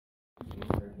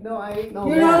No, I ain't no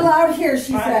You're man. not allowed here,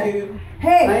 she said. Dude.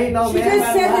 Hey, I ain't no she man.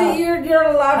 just said that you're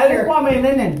not allowed I here. just want my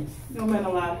linen. No men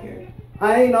allowed here.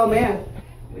 I ain't no man.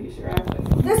 Leave your ass.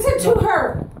 Listen to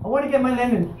her. I want to get my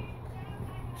linen.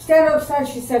 Stand outside,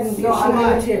 she said, and No, I'm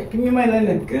not. here. Give me my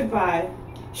linen. Goodbye.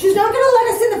 She's not gonna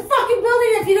let us in the fucking building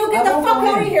if you don't get the fuck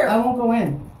out of here. I won't go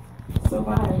in. So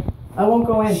bye. I won't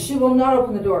go in. She will not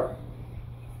open the door.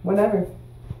 Whatever.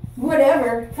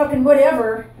 Whatever. Fucking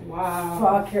whatever. Wow.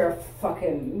 Fuck your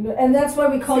fucking... And that's why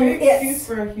we call you It's an excuse it.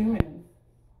 for a human.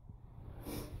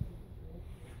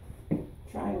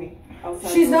 Try me.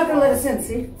 Outside She's not gonna let us in,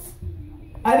 see?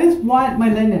 I just want my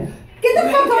linen. Get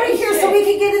the fuck out of here so we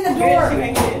can get in the door. Bitch, you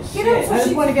ain't getting Get out shit. so I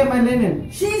just want to get my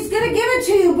linen. She's gonna give it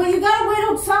to you, but you gotta wait I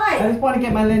outside. just want to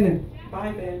get my linen.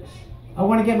 Bye, bitch. I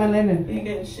want to get my linen. You ain't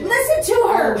getting shit. Listen to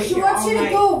her. I'll wait She here wants all you to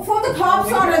night. go. Phone the cops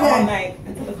Wait on her here all then. night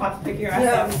until the cops pick your ass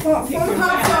Yeah, up. phone Take the your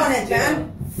cops ass on it, to jail.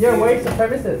 man. You're a white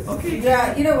supremacist. Okay.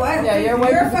 Yeah, you know what? Yeah, you're a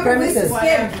white You're a fucking waste of supremacist.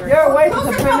 skin. Whatever. You're a white Close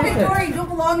the fucking door. supremacist. You don't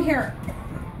belong here.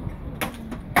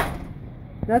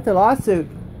 That's a lawsuit.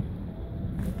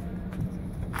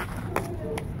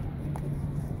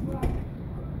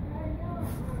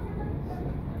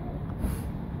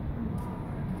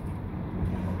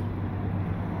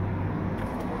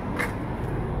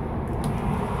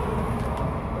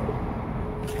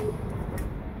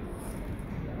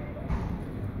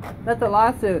 That's a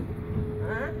lawsuit.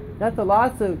 Huh? That's a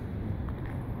lawsuit.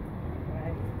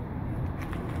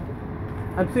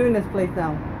 I'm suing this place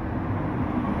now.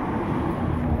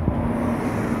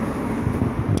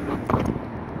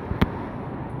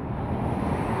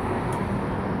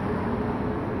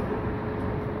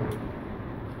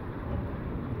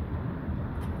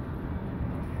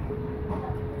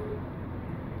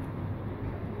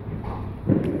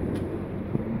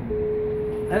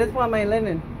 I just want my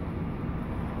linen.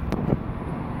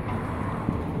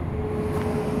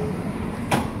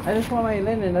 I just want my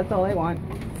linen, that's all I want.